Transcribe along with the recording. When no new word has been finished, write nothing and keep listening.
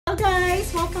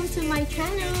welcome to my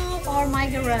channel or my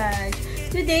garage.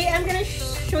 Today, I'm gonna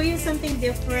show you something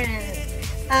different.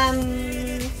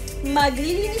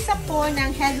 Maglilinis ako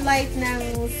ng headlight ng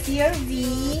CRV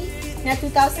na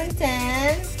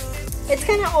 2010. It's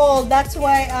kinda old, that's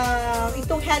why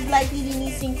itong headlight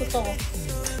lilinisin ko to.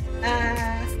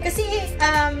 Kasi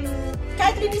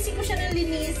kahit linisin ko siya ng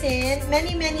linisin,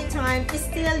 many times,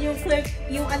 still yung clear,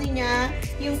 yung ano niya,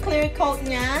 yung clear coat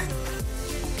niya.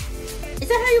 Is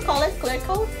that how you call it? Clear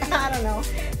coat? I don't know.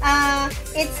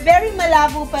 It's very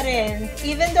malabo pa rin.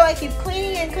 Even though I keep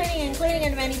cleaning and cleaning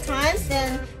it many times,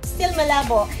 then still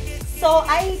malabo. So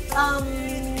I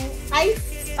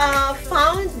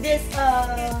found this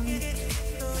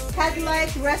headlight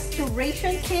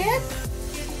restoration kit.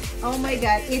 Oh my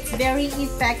god, it's very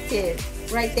effective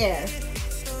right there.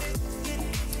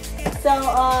 So,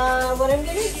 what I'm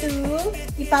gonna do,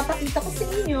 ipapakita ko sa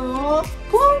inyo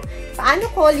kung paano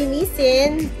ko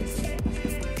linisin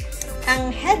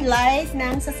ang headlight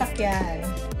ng sasakyan.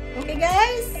 Okay,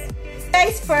 guys?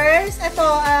 Guys, first, ito,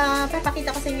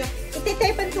 papakita ko sa inyo.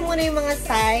 Ititapan ko muna yung mga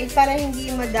side para hindi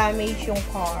ma-damage yung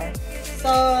car. So,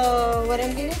 what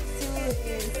I'm gonna do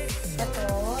is, ito,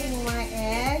 yung mga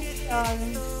edge.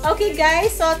 Okay,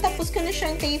 guys, so tapos ko na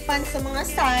siyang tapan sa mga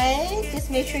side. Just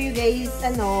make sure you guys,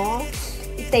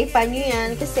 itapan nyo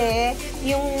yan kasi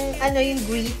yung, yung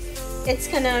grit, it's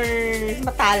kinda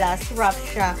matalas, rough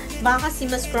siya. Baka kasi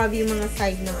ma-scrub yung mga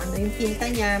side ng yung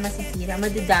pinta niya, masisira,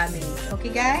 madadamage.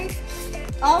 Okay, guys?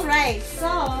 Alright,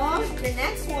 so, the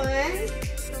next one,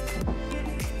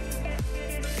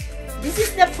 this is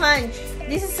the punch.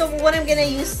 This is what I'm gonna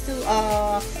use to,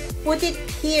 put it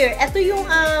here. Ito yung,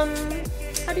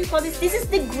 how do you call this? This is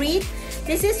the grit.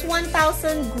 This is 1,000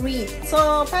 grit.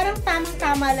 So, parang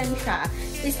tamang-tama lang siya.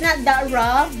 It's not that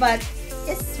rough, but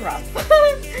it's rough.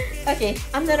 Okay,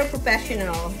 I'm not a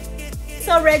professional.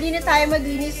 So, ready na tayo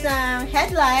maglinis ng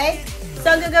headlight.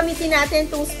 So, gagamitin natin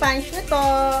itong sponge na to.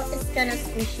 It's kind of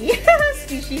squishy.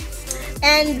 Squishy.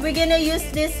 And we're gonna use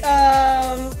this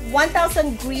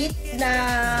 1,000 grit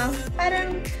na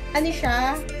parang,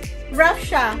 siya? Rough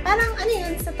siya. Parang,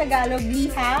 yun sa Tagalog?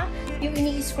 Liha. Yung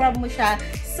ini-scrub mo siya.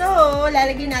 So,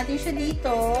 lalagyan natin siya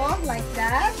dito. Like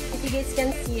that. If you guys can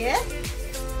see it.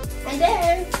 And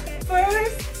then,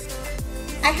 first,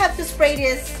 I have to spray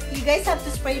this. You guys have to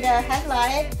spray the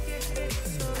headlight.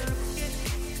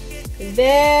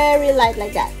 Very light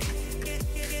like that.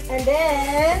 And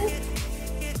then,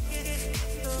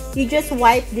 you just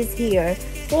wipe this here.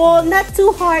 Well, not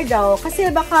too hard though.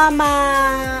 Kasi baka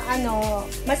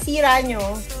masira nyo.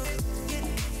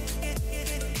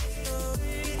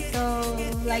 So,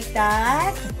 like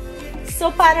that.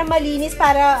 So, para malinis,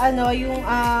 para yung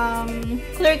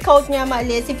clear coat niya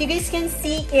maalis. If you guys can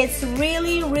see, it's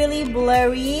really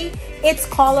blurry. It's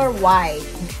color white.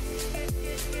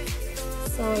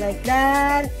 So, like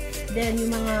that. Then,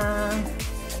 yung mga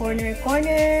corner.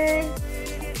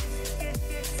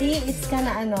 See, it's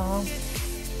kinda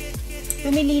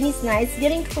lumilinis na. It's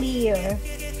getting clear.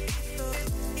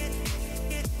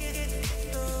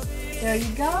 There you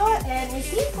go. And I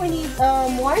think we need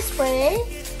more spray.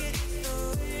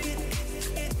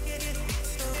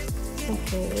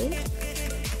 Okay.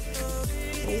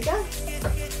 There you go.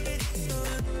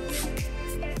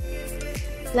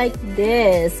 Like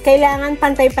this. Kailangan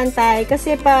pantay-pantay.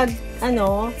 Kasi pag,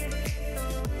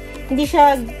 hindi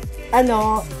siya,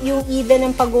 yung even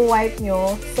ang pag-wipe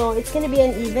nyo. So, it's gonna be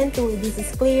uneven too. This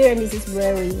is clear and this is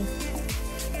blurry.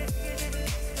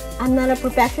 I'm not a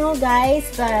professional, guys,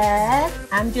 but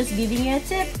I'm just giving you a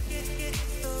tip.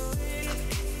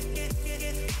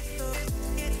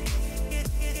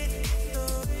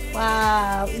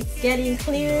 Wow, it's getting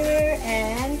clearer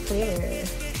and clearer.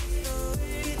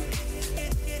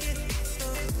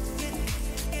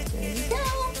 There you go.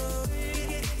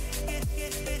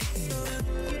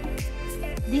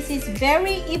 This is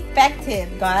very effective,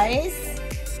 guys.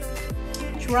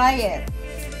 Try it.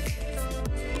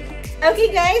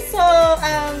 Okay, guys, so,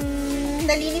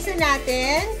 nalinis na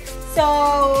natin. So,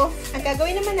 ang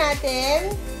gagawin naman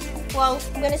natin, well,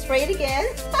 I'm gonna spray it again.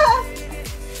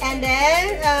 And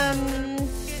then,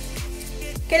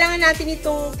 kailangan natin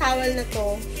itong towel na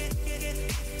to.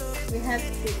 We have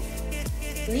to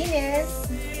linis.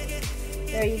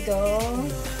 There you go.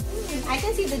 I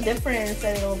can see the difference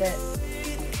a little bit.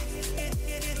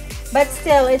 But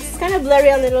still, it's kind of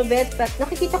blurry a little bit, but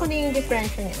nakikita ko na yung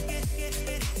difference niya.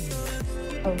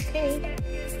 Okay.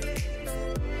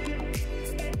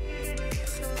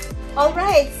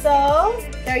 Alright, so,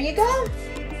 there you go.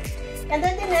 And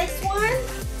then the next one,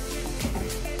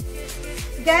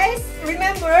 guys,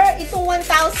 remember, itong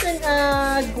 1,000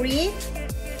 grit,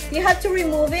 you have to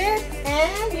remove it,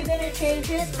 and you're gonna change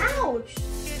it. Ouch!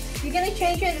 You're gonna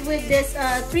change it with this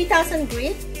 3000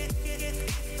 grit.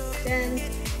 Then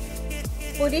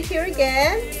put it here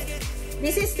again.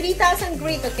 This is 3000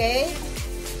 grit, okay?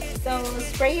 So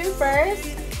spray here first.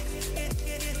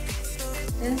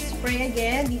 Then spray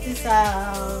again. This is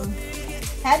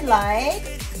headlight.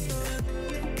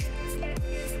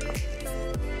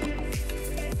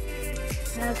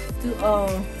 Have to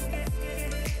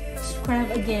scrub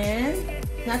again.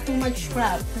 Not too much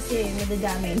scrub kasi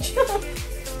madadamage.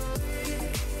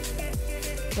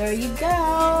 There you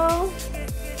go.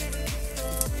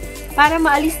 Para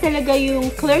maalis talaga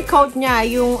yung clear coat niya,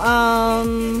 yung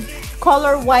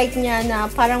color white niya na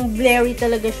parang blurry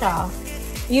talaga siya.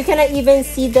 You cannot even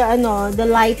see the the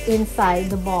light inside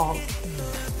the ball.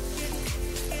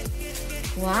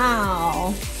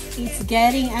 Wow. It's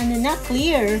getting na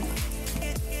clear.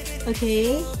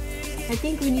 Okay. I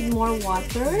think we need more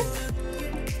water.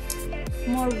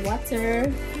 More water.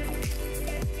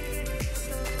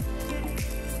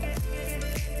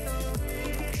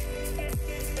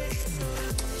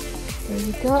 There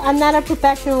you go. I'm not a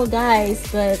professional, guys,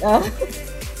 but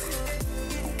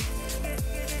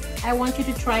I want you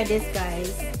to try this,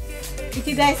 guys. If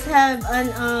you guys have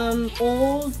an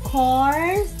old car,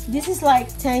 this is like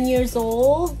 10 years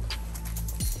old.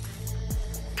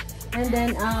 And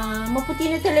then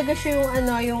maputi na talaga siya yung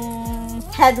yung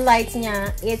headlights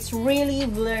niya. It's really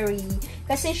blurry.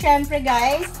 Kasi syempre,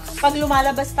 guys, pag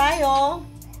lumalabas tayo,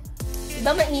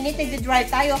 diba mainit,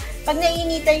 nagde-drive tayo. Pag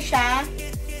nainitan siya,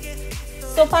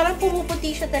 so parang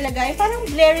pumuputi siya talaga. Parang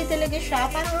blurry talaga siya.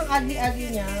 Parang ang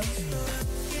ugly-ugly niya.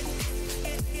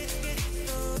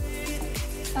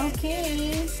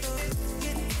 Okay.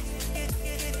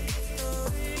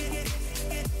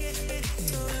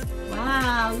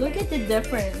 Wow, look at the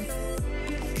difference.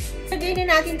 Lagay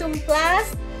na natin itong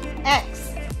plus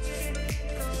X.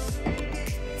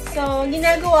 So,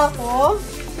 ginagawa ko,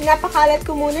 pinapakalat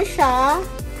ko muna siya.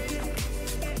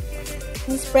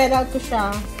 I-spread out ko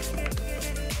siya.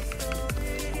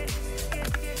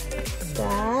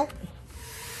 That.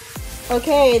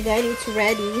 Okay, then it's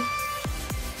ready.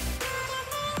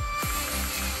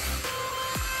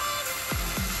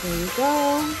 There you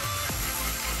go.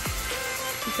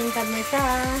 Itingkad mo siya.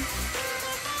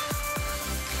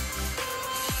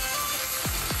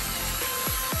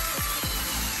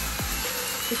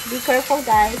 Just be careful,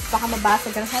 guys. Baka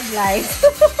mabasag ang headlight.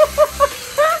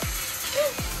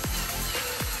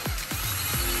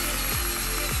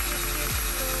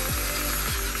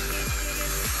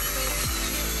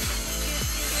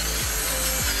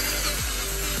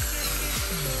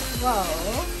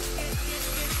 Wow.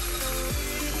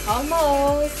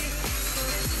 Almost.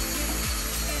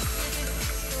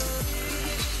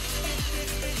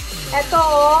 Eto,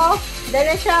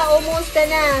 dala siya. Almost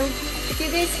na. If you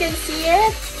guys can see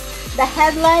it, the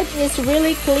headlight is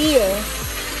really clear.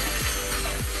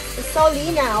 It's so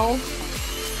linaw.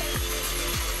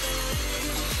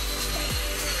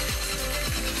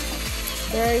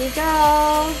 There you go.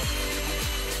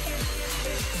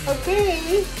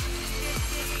 Okay.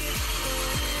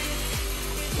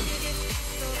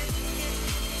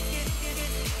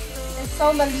 It's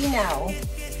so malinaw.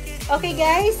 Okay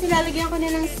guys, nilalagyan ko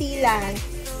na ng sealant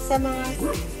sa mga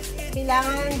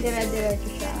kailangan dire-diretso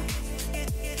siya.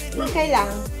 Okay lang.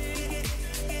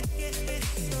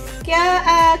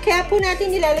 Kaya po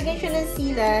natin nilalagyan siya ng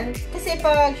sealant kasi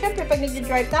syempre pag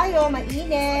nag-drive tayo,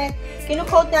 mainit,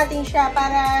 kinu-coat natin siya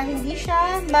para hindi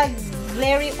siya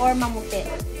mag-glary or mamuti.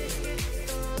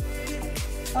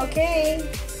 Okay.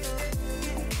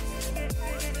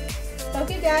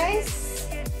 Okay guys.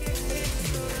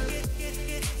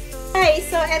 Okay,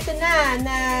 so eto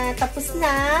na tapos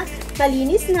na,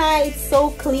 malinis na, it's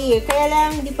so clear. Kaya lang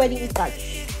hindi pwedeng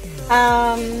i-touch.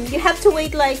 You have to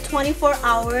wait like 24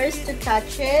 hours to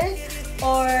touch it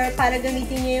or para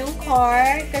gamitin niyo yung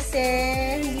car kasi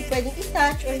hindi pwedeng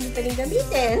i-touch or hindi pwedeng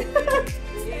gamitin.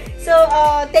 So,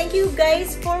 thank you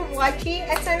guys for watching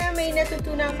at sana may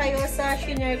natutunan kayo sa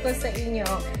shinare ko sa inyo.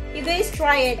 You guys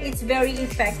try it, it's very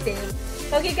effective.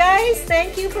 Okay guys,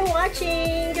 thank you for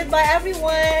watching. Goodbye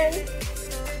everyone.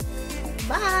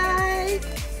 Bye.